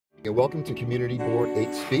And welcome to Community Board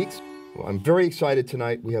 8 Speaks. Well, I'm very excited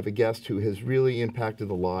tonight. We have a guest who has really impacted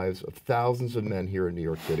the lives of thousands of men here in New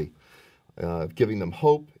York City, giving them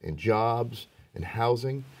hope and jobs and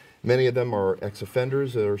housing. Many of them are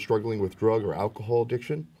ex-offenders that are struggling with drug or alcohol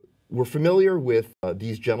addiction. We're familiar with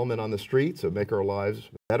these gentlemen on the streets that make our lives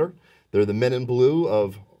better. They're the men in blue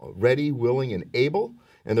of Ready, Willing, and Able,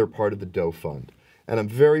 and they're part of the Doe Fund. And I'm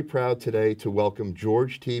very proud today to welcome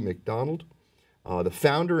George T. McDonald, the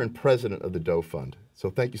founder and president of the Doe Fund. So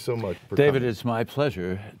thank you so much for David, coming. it's my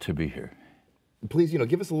pleasure to be here. Please,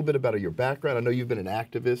 give us a little bit about your background. I know you've been an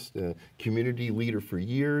activist, a community leader for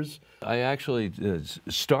years. I actually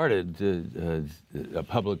started a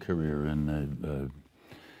public career in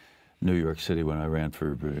New York City when I ran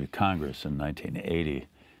for Congress in 1980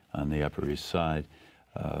 on the Upper East Side.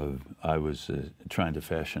 I was trying to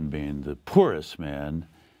fashion being the poorest man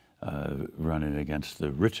running against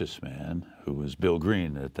the richest man, who was Bill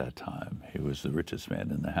Green at that time. He was the richest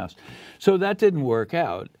man in the House. So that didn't work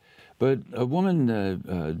out. But a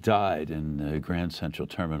woman died in the Grand Central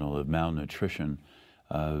Terminal of malnutrition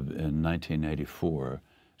in 1984.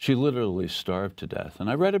 She literally starved to death. And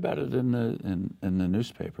I read about it in the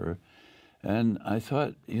newspaper. And I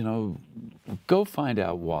thought, go find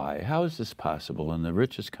out why. How is this possible in the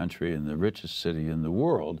richest country, in the richest city in the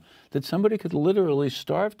world, that somebody could literally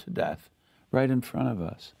starve to death right in front of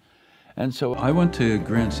us? And so I went to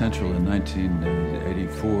Grand Central in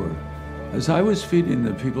 1984. As I was feeding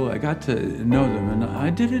the people, I got to know them, and I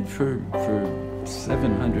did it for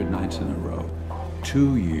 700 nights in a row,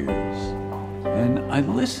 2 years. And I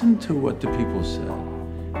listened to what the people said.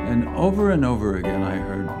 And over again, I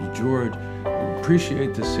heard, George,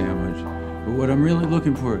 appreciate the sandwich, but what I'm really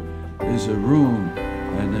looking for is a room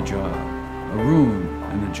and a job. A room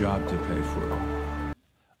and a job to pay for it.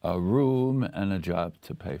 A room and a job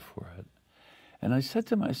to pay for it. And I said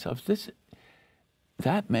to myself,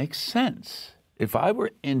 that makes sense. If I were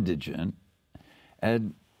indigent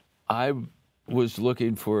and I was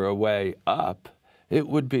looking for a way up, it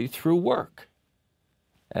would be through work.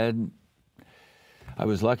 And I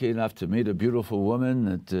was lucky enough to meet a beautiful woman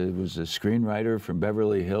that was a screenwriter from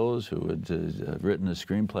Beverly Hills who had written a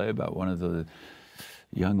screenplay about one of the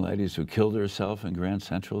young ladies who killed herself in Grand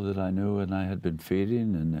Central that I knew and I had been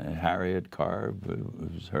feeding, and Harriet Carr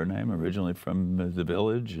was her name, originally from the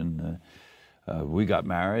Village, and we got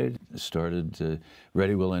married, started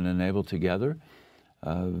Ready, Willing, and Able together,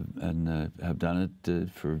 and have done it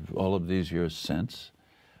for all of these years since.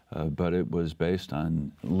 But it was based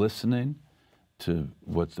on listening to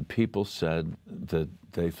what the people said that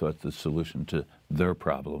they thought the solution to their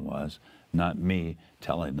problem was, not me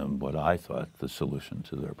telling them what I thought the solution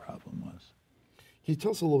to their problem was. Can you tell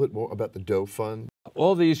us a little bit more about the Doe Fund?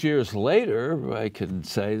 All these years later, I can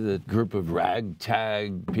say that group of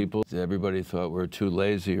ragtag people everybody thought were too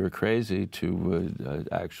lazy or crazy to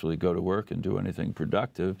actually go to work and do anything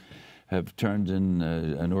productive have turned in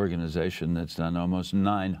an organization that's done almost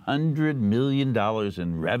 $900 million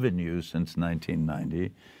in revenue since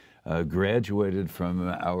 1990, graduated from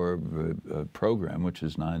our program, which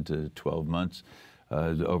is 9 to 12 months,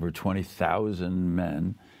 over 20,000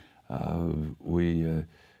 men.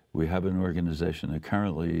 We have an organization that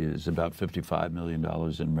currently is about $55 million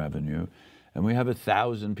in revenue, and we have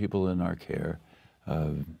 1,000 people in our care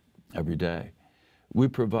every day. We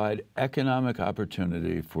provide economic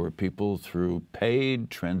opportunity for people through paid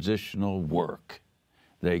transitional work.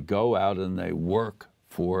 They go out and they work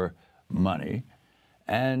for money,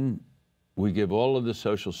 and we give all of the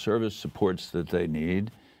social service supports that they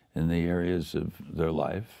need in the areas of their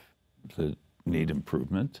life that need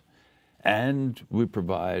improvement. And we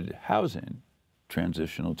provide housing,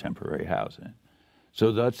 transitional temporary housing.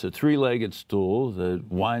 So that's a three-legged stool that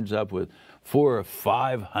winds up with 400 or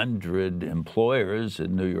 500 employers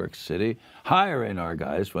in New York City hiring our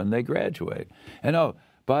guys when they graduate. And oh,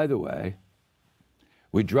 by the way,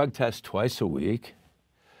 we drug test twice a week,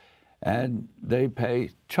 and they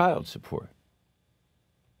pay child support.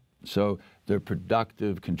 So they're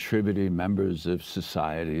productive, contributing members of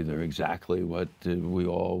society. They're exactly what we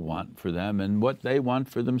all want for them and what they want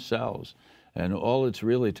for themselves. And all it's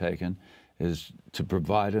really taken is to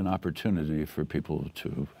provide an opportunity for people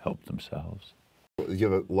to help themselves. You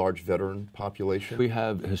have a large veteran population? We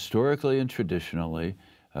have historically and traditionally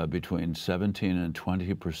between 17 and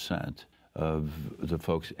 20% of the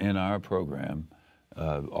folks in our program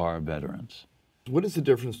are veterans. What is the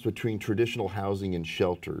difference between traditional housing and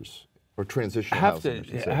shelters, or transitional housing?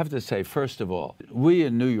 I have to say, first of all, we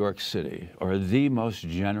in New York City are the most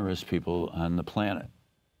generous people on the planet.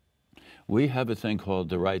 We have a thing called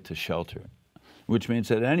the right to shelter. which means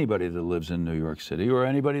that anybody that lives in New York City or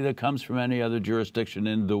anybody that comes from any other jurisdiction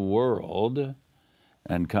in the world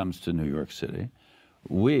and comes to New York City,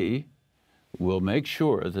 we will make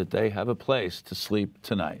sure that they have a place to sleep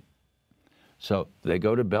tonight. So they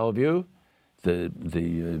go to Bellevue,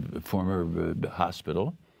 the former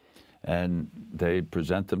hospital, and they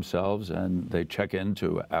present themselves and they check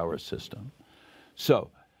into our system.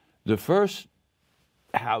 So the first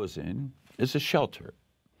housing is a shelter.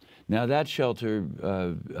 Now that shelter,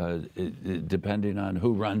 depending on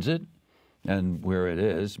who runs it and where it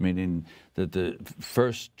is, meaning that the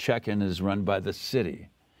first check-in is run by the city.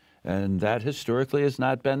 And that historically has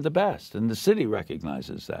not been the best. And the city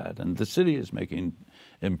recognizes that. And the city is making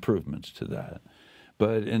improvements to that.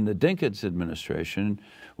 But in the Dinkins administration,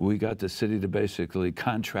 we got the city to basically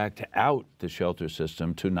contract out the shelter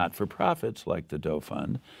system to not-for-profits like the Doe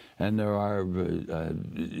Fund. And there are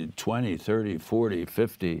 20, 30, 40,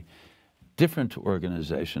 50 different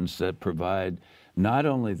organizations that provide not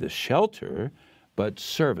only the shelter, but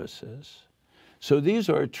services. So these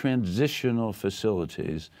are transitional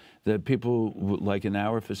facilities that people, like in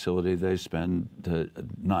our facility, they spend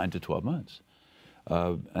 9 to 12 months.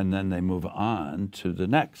 And then they move on to the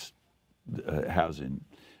next housing,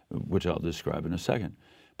 which I'll describe in a second.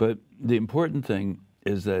 But the important thing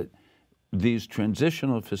is that these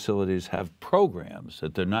transitional facilities have programs,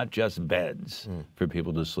 that they're not just beds for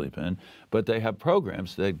people to sleep in, but they have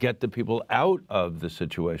programs that get the people out of the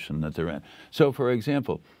situation that they're in. So, for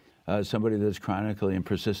example, somebody that's chronically and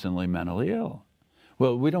persistently mentally ill.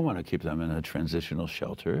 Well, we don't want to keep them in a transitional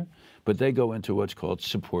shelter, but they go into what's called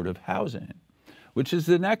supportive housing, which is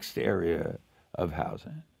the next area of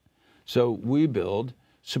housing. So we build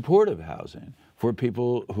supportive housing for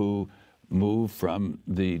people who move from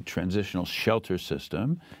the transitional shelter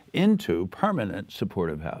system into permanent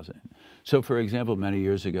supportive housing. So, for example, many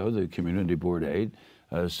years ago, the Community Board 8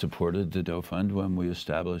 supported the Doe Fund when we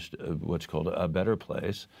established what's called a Better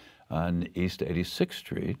Place on East 86th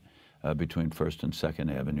Street between 1st and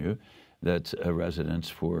 2nd Avenue. That's a residence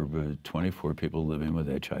for 24 people living with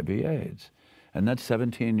HIV/AIDS. And that's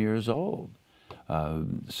 17 years old.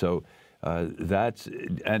 That's,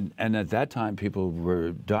 and at that time people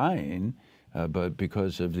were dying, but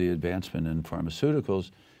because of the advancement in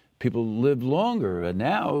pharmaceuticals, people lived longer, and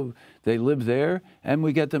now they live there, and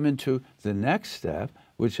we get them into the next step,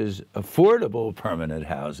 which is affordable permanent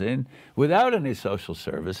housing without any social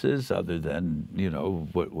services other than, you know,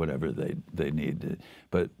 whatever they need.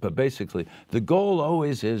 But basically, the goal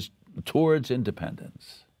always is towards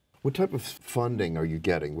independence. What type of funding are you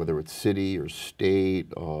getting, whether it's city or state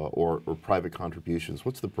or private contributions?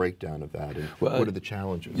 What's the breakdown of that, and what are the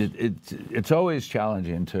challenges? It's always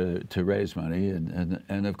challenging to raise money,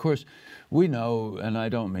 and of course, we know, and I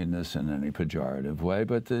don't mean this in any pejorative way,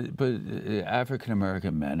 but African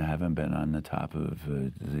American men haven't been on the top of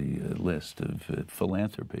the list of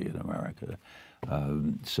philanthropy in America.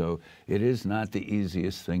 So it is not the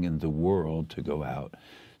easiest thing in the world to go out.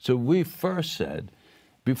 So we first said,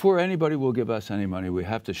 before anybody will give us any money, we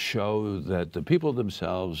have to show that the people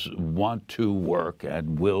themselves want to work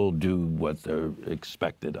and will do what they're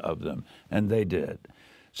expected of them, and they did.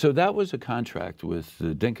 So that was a contract with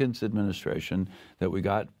the Dinkins administration that we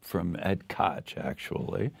got from Ed Koch,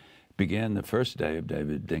 actually. Began the first day of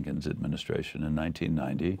David Dinkins' administration in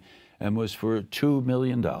 1990, and was for $2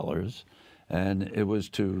 million. And it was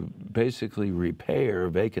to basically repair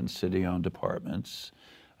vacant city-owned apartments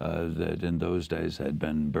that in those days had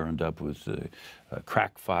been burned up with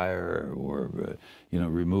crack fire, or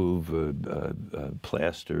remove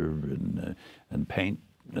plaster and paint,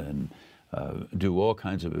 and do all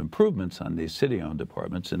kinds of improvements on these city-owned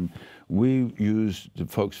apartments. And we used the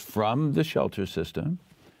folks from the shelter system,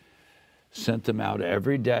 sent them out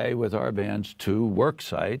every day with our vans to work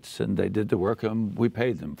sites, and they did the work and we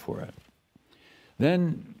paid them for it.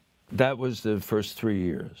 Then that was the first 3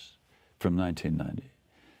 years from 1990.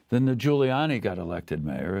 Then the Giuliani got elected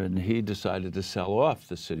mayor, and he decided to sell off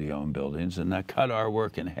the city-owned buildings, and that cut our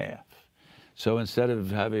work in half. So instead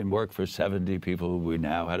of having work for 70 people, we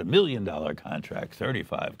now had $1 million contract,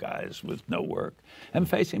 35 guys with no work, and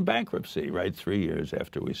facing bankruptcy right 3 years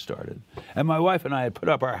after we started. And my wife and I had put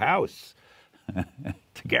up our house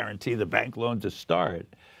to guarantee the bank loan to start.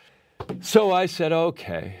 So I said,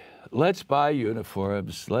 okay, let's buy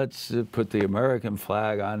uniforms, let's put the American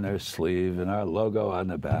flag on their sleeve and our logo on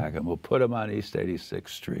the back, and we'll put them on East 86th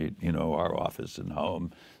Street, you know, our office and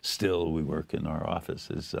home. Still, we work in our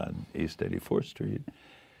offices on East 84th Street.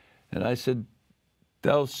 And I said,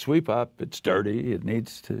 they'll sweep up, it's dirty, it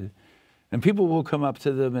needs to, and people will come up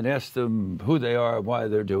to them and ask them who they are, why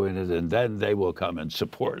they're doing it, and then they will come and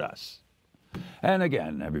support us. And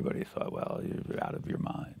again, everybody thought, well, you're out of your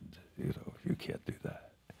mind. You know, you can't do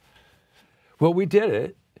that. Well, we did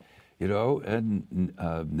it, you know, and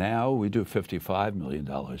now we do $55 million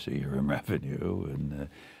a year in revenue, and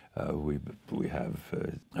we have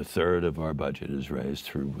a third of our budget is raised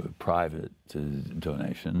through private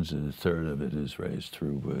donations, and a third of it is raised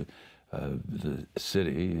through the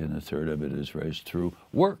city, and a third of it is raised through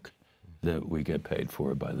work that we get paid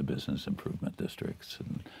for by the business improvement districts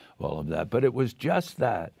and all of that. But it was just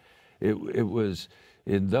that. It was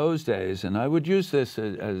in those days, and I would use this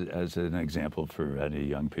as an example for any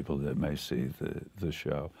young people that may see the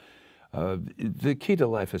show. The key to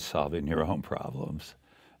life is solving your own problems.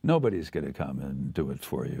 Nobody's going to come and do it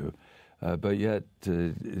for you. But yet,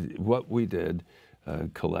 what we did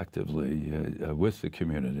collectively with the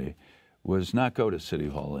community was not go to City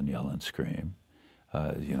Hall and yell and scream.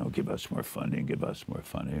 You know, give us more funding, give us more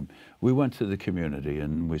funding. We went to the community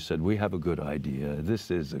and we said, we have a good idea. This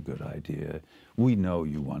is a good idea. We know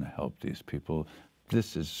you want to help these people.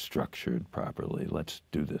 This is structured properly. Let's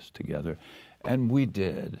do this together. And we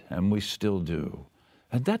did, and we still do.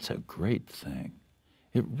 And that's a great thing.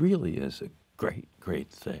 It really is a great, great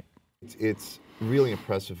thing. It's really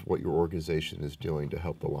impressive what your organization is doing to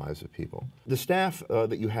help the lives of people. The staff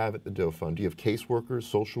that you have at the Doe Fund, do you have caseworkers,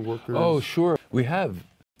 social workers? Oh, sure. We have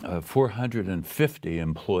 450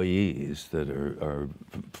 employees that are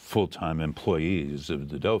full-time employees of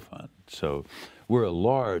the Doe Fund. So we're a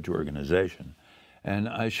large organization. And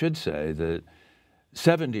I should say that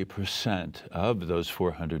 70% of those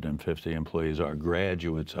 450 employees are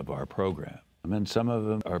graduates of our program. And some of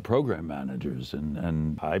them are program managers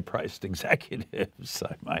and high-priced executives,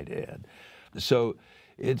 I might add. So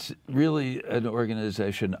it's really an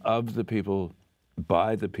organization of the people,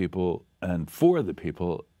 by the people, and for the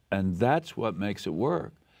people, and that's what makes it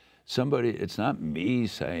work. It's not me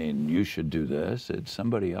saying you should do this, it's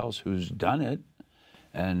somebody else who's done it,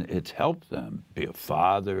 and it's helped them be a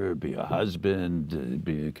father, be a husband,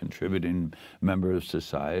 be a contributing member of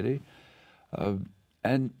society.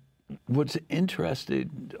 And what's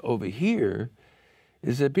interesting over here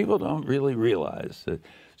is that people don't really realize that.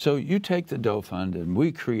 So you take the Doe Fund and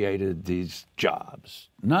we created these jobs,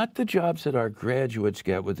 not the jobs that our graduates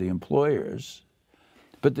get with the employers,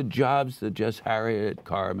 but the jobs that just Harriet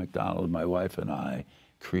Carr McDonald, my wife, and I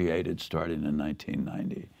created starting in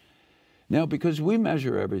 1990. Now, because we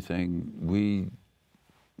measure everything, we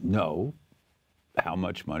know how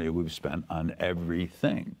much money we've spent on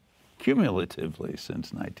everything, cumulatively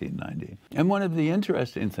since 1990. And one of the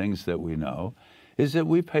interesting things that we know is that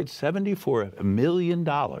we paid $74 million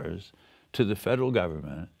to the federal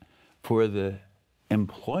government for the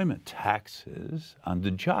employment taxes on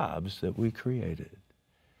the jobs that we created.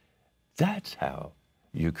 That's how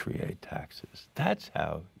you create taxes. That's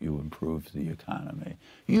how you improve the economy.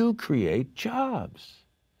 You create jobs.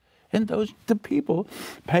 And the people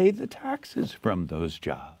pay the taxes from those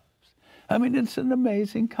jobs. I mean, it's an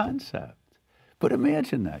amazing concept. But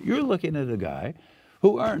imagine that. You're looking at a guy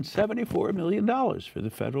who earned $74 million for the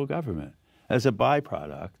federal government as a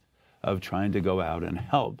byproduct of trying to go out and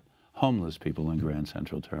help homeless people in Grand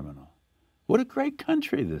Central Terminal. What a great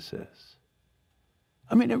country this is.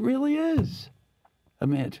 I mean, it really is.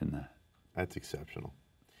 Imagine that. That's exceptional.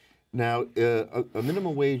 Now, a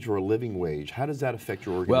minimum wage or a living wage, how does that affect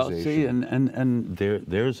your organization? Well, see, and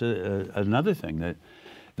there's another thing that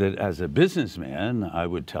as a businessman, I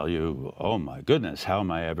would tell you, oh my goodness, how am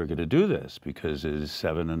I ever going to do this? Because it is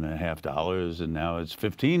 $7.50 and now it's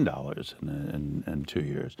 $15 in 2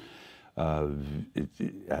 years.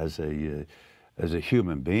 As a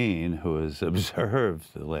human being who has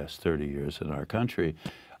observed the last 30 years in our country,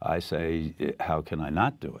 I say, how can I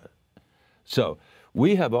not do it? So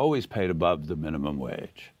we have always paid above the minimum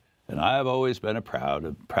wage. And I have always been proud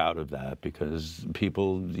of that because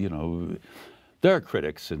people, you know, there are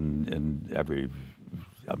critics in every,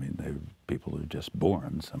 I mean, people are just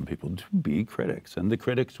born, some people to be critics. And the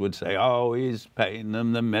critics would say, oh, he's paying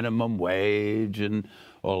them the minimum wage and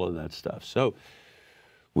all of that stuff. So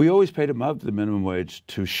we always paid above the minimum wage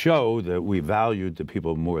to show that we valued the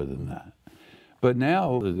people more than that. But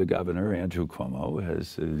now the governor, Andrew Cuomo,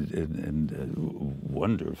 has, in a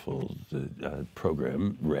wonderful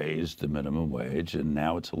program, raised the minimum wage, and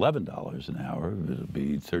now it's $11 an hour. It'll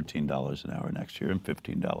be $13 an hour next year and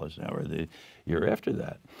 $15 an hour the year after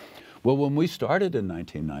that. Well, when we started in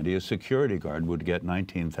 1990, a security guard would get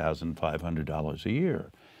 $19,500 a year.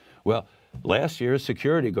 Well, last year, a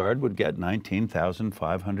security guard would get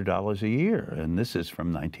 $19,500 a year, and this is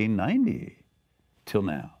from 1990 till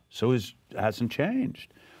now. So it hasn't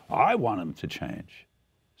changed. I want them to change.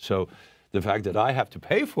 So the fact that I have to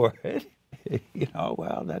pay for it You know,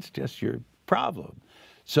 well, that's just your problem.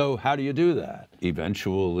 So how do you do that?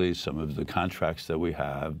 Eventually, some of the contracts that we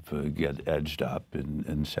have get edged up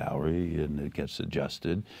in salary, and it gets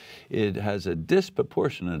adjusted. It has a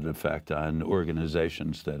disproportionate effect on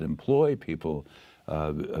organizations that employ people,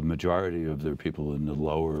 a majority of their people in the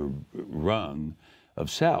lower rung of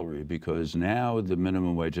salary, because now the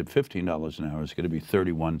minimum wage at $15 an hour is going to be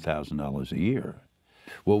 $31,000 a year.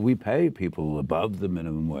 Well, we pay people above the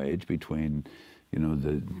minimum wage between, you know,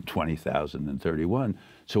 the 20,000 and 31.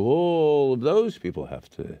 So all of those people have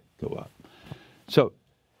to go up. So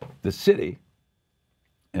the city,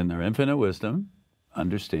 in their infinite wisdom,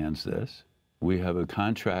 understands this. We have a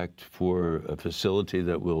contract for a facility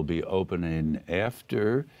that will be opening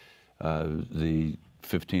after the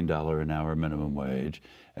 $15 an hour minimum wage.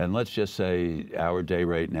 And let's just say our day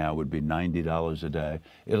rate now would be $90 a day.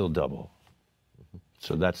 It'll double.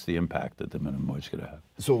 So that's the impact that the minimum wage is going to have.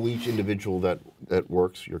 So each individual that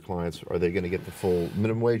works, your clients, are they going to get the full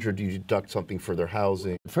minimum wage, or do you deduct something for their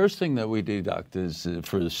housing? The first thing that we deduct is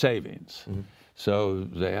for the savings. Mm-hmm. So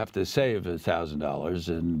they have to save $1,000,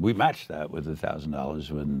 and we match that with $1,000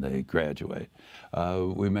 when they graduate.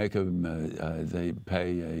 We make them, they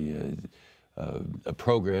pay a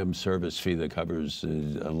program service fee that covers a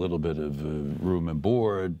little bit of room and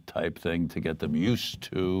board type thing to get them used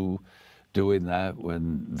to doing that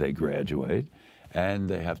when they graduate, and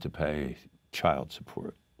they have to pay child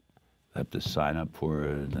support. They have to sign up for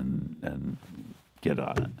it and get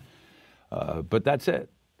on it. But that's it.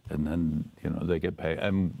 And then, you know, they get paid.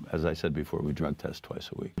 And as I said before, we drug test twice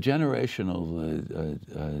a week. Generational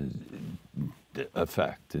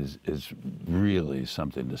effect is really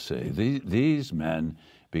something to see. These men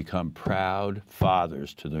become proud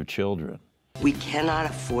fathers to their children. We cannot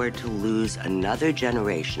afford to lose another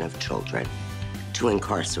generation of children to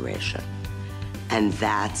incarceration. And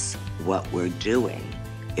that's what we're doing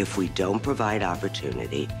if we don't provide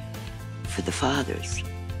opportunity for the fathers.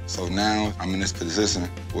 So now I'm in this position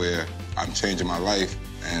where I'm changing my life,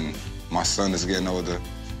 and my son is getting older.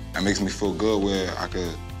 It makes me feel good where I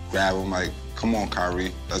could grab him like, come on,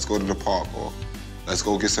 Kyrie, let's go to the park, or let's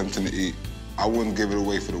go get something to eat. I wouldn't give it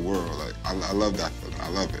away for the world. Like, I love that feeling. I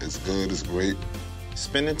love it. It's good. It's great.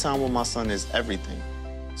 Spending time with my son is everything.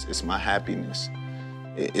 It's my happiness.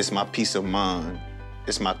 It's my peace of mind.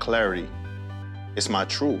 It's my clarity. It's my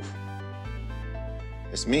truth.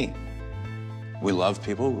 It's me. We love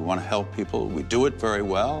people. We want to help people. We do it very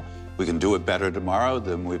well. We can do it better tomorrow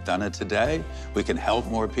than we've done it today. We can help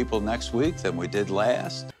more people next week than we did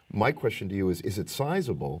last. My question to you is it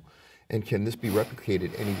sizable? And can this be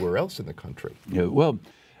replicated anywhere else in the country? Yeah, well,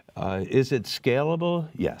 is it scalable?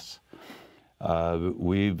 Yes.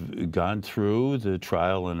 We've gone through the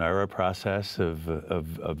trial and error process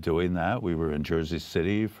of doing that. We were in Jersey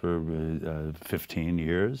City for 15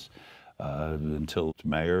 years until the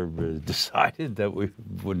mayor decided that we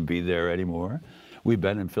wouldn't be there anymore. We've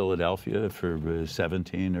been in Philadelphia for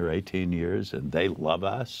 17 or 18 years, and they love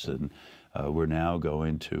us, and we're now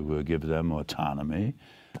going to give them autonomy.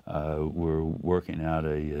 We're working out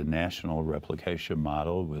a national replication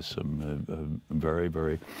model with some very,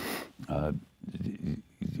 very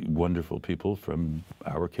wonderful people from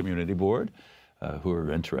our community board who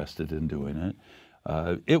are interested in doing it.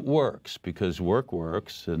 It works because work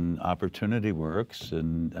works and opportunity works,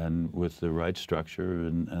 and with the right structure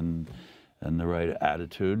and the right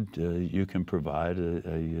attitude, you can provide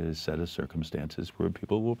a set of circumstances where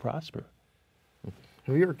people will prosper.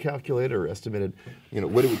 Have you ever calculated or estimated, you know,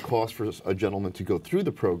 what it would cost for a gentleman to go through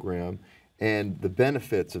the program and the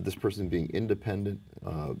benefits of this person being independent,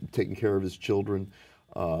 taking care of his children,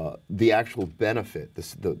 the actual benefit,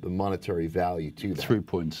 the monetary value to that?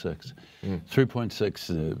 3.6.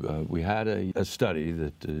 3.6, we had a study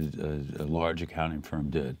that a large accounting firm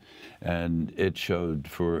did, and it showed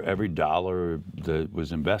for every dollar that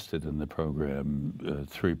was invested in the program,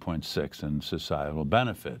 3.6 in societal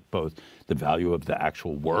benefit, both the value of the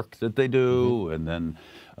actual work that they do and then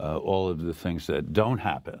all of the things that don't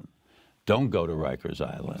happen. Don't go to Rikers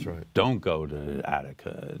Island. That's right. Don't go to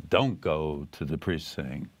Attica. Don't go to the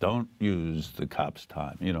precinct. Don't use the cops'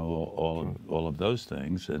 time. You know, all of those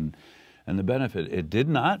things. And the benefit, it did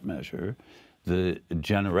not measure the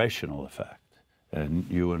generational effect. And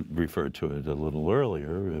you referred to it a little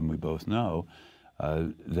earlier, and we both know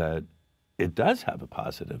that it does have a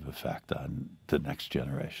positive effect on the next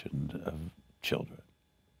generation of children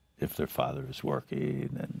if their father is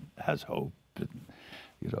working and has hope and,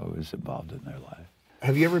 you know, is involved in their life.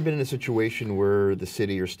 Have you ever been in a situation where the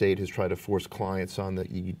city or state has tried to force clients on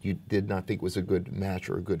that you did not think was a good match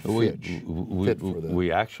or a good fit for them?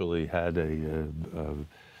 We actually had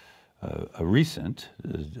a recent,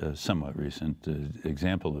 somewhat recent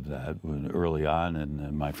example of that, when early on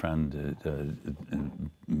in my friend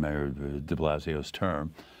Mayor de Blasio's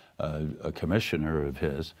term, a commissioner of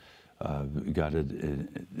his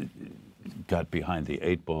got behind the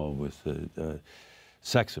 8 ball with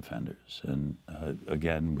sex offenders. And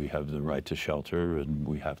again, we have the right to shelter, and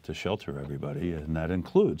we have to shelter everybody, and that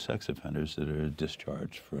includes sex offenders that are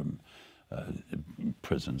discharged from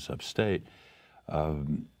prisons upstate.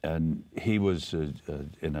 And he was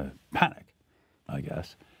in a panic, I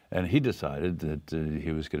guess, and he decided that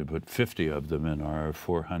he was going to put 50 of them in our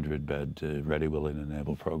 400-bed Ready, Willing, and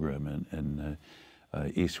Able program in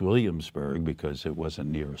East Williamsburg, because it wasn't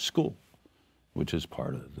near a school, which is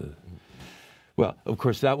part of the... Well, of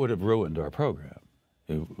course, that would have ruined our program.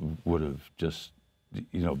 It would have just...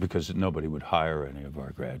 because nobody would hire any of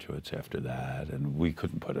our graduates after that, and we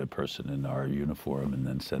couldn't put a person in our uniform and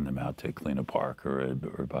then send them out to clean a park or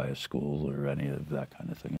buy a school or any of that kind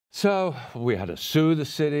of thing. So we had to sue the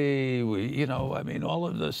city. All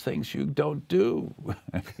of those things you don't do.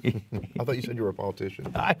 I thought you said you were a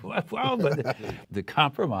politician. Well, but the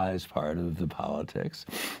compromise part of the politics,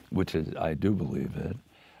 which I do believe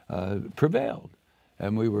in, prevailed.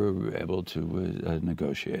 And we were able to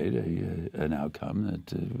negotiate an outcome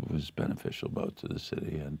that was beneficial both to the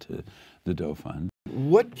city and to the Doe Fund.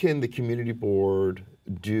 What can the community board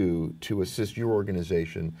do to assist your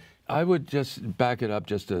organization? I would just back it up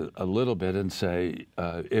just a little bit and say,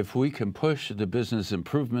 if we can push the Business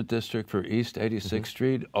Improvement District for East 86th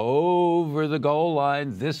Street over the goal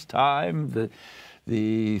line this time,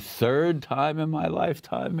 the third time in my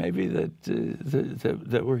lifetime maybe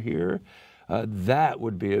that we're here, that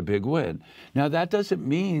would be a big win. Now, that doesn't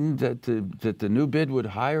mean that the new bid would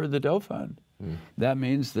hire the Doe Fund. That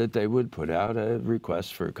means that they would put out a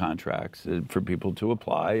request for contracts for people to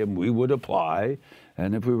apply, and we would apply,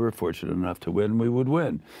 and if we were fortunate enough to win, we would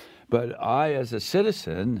win. But I, as a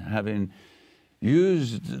citizen, having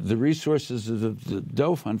used the resources of the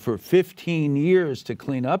Doe Fund for 15 years to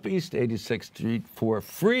clean up East 86th Street for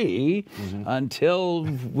free until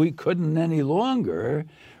we couldn't any longer,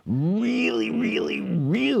 really, really,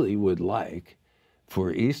 really would like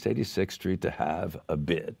for East 86th Street to have a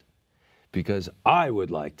bid, because I would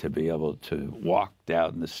like to be able to walk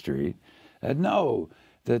down the street and know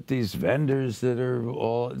that these vendors that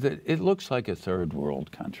it looks like a third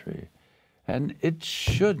world country. And it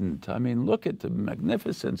shouldn't. I mean, look at the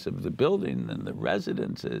magnificence of the building and the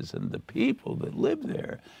residences and the people that live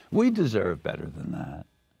there. We deserve better than that.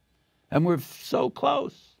 And we're so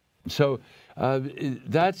close. So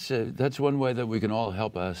that's one way that we can all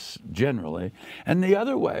help us generally. And the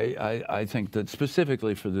other way, I think that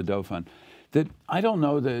specifically for the Doe Fund, that I don't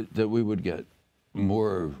know that we would get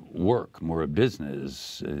more work, more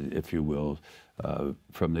business, if you will,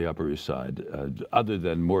 from the Upper East Side, other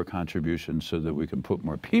than more contributions so that we can put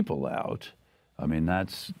more people out. I mean,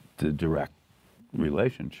 that's the direct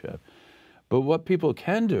relationship. But what people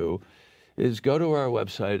can do is go to our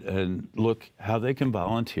website and look how they can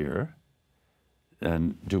volunteer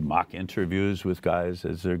and do mock interviews with guys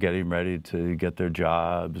as they're getting ready to get their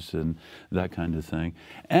jobs and that kind of thing,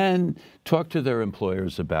 and talk to their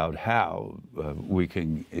employers about how we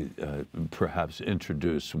can perhaps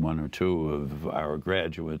introduce one or two of our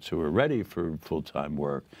graduates who are ready for full-time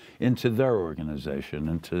work into their organization,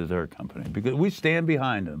 into their company, because we stand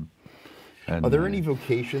behind them. And, are there any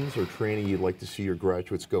vocations or training you'd like to see your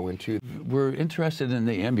graduates go into? We're interested in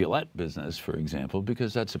the ambulette business, for example,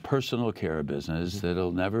 because that's a personal care business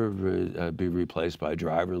that'll never be replaced by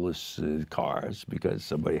driverless cars, because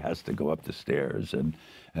somebody has to go up the stairs.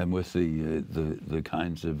 And with the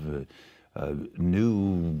kinds of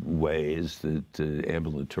new ways that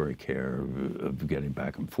ambulatory care of getting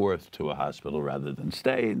back and forth to a hospital rather than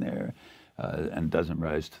staying there, and doesn't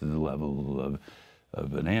rise to the level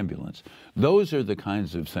of an ambulance. Those are the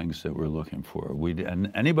kinds of things that we're looking for. And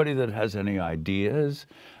anybody that has any ideas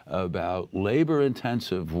about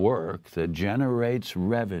labor-intensive work that generates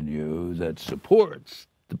revenue, that supports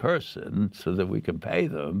the person so that we can pay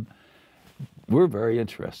them, we're very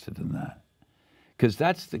interested in that. Because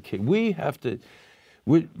that's the key.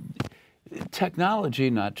 Technology,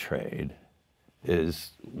 not trade,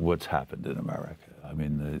 is what's happened in America. I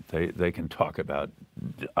mean, they can talk about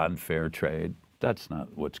unfair trade. That's not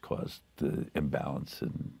what's caused the imbalance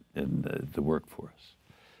in the workforce.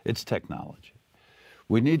 It's technology.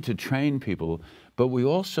 We need to train people, but we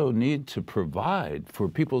also need to provide for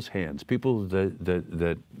people's hands, people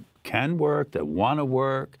that can work, that want to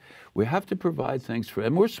work. We have to provide things for,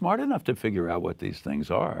 and we're smart enough to figure out what these things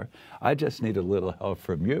are. I just need a little help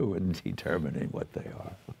from you in determining what they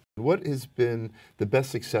are. What has been the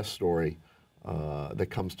best success story that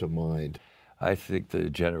comes to mind? I think the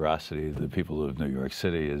generosity of the people of New York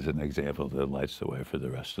City is an example that lights the way for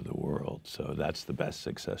the rest of the world. So that's the best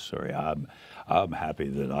success story. I'm happy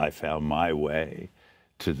that I found my way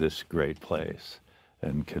to this great place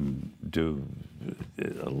and can do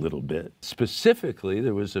a little bit. Specifically,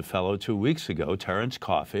 there was a fellow 2 weeks ago, Terrence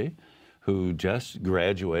Coffey, who just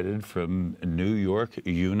graduated from New York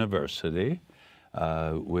University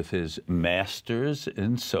with his master's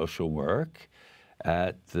in social work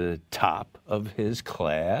at the top of his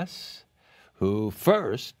class, who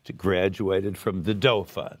first graduated from the Doe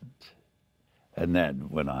Fund and then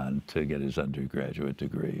went on to get his undergraduate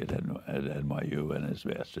degree at NYU and his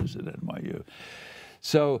master's at NYU.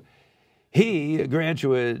 So he, a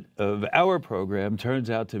graduate of our program,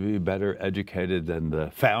 turns out to be better educated than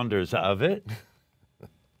the founders of it,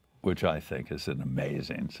 which I think is an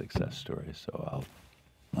amazing success story. So I'll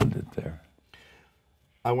end it there.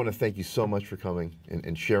 I want to thank you so much for coming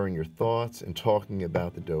and sharing your thoughts and talking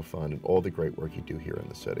about the Doe Fund and all the great work you do here in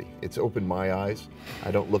the city. It's opened my eyes.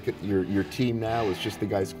 I don't look at your team now as just the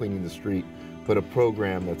guys cleaning the street, but a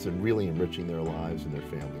program that's really enriching their lives and their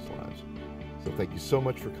families' lives. So thank you so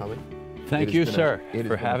much for coming. Thank you, sir,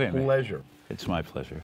 for having me. Pleasure. It's my pleasure.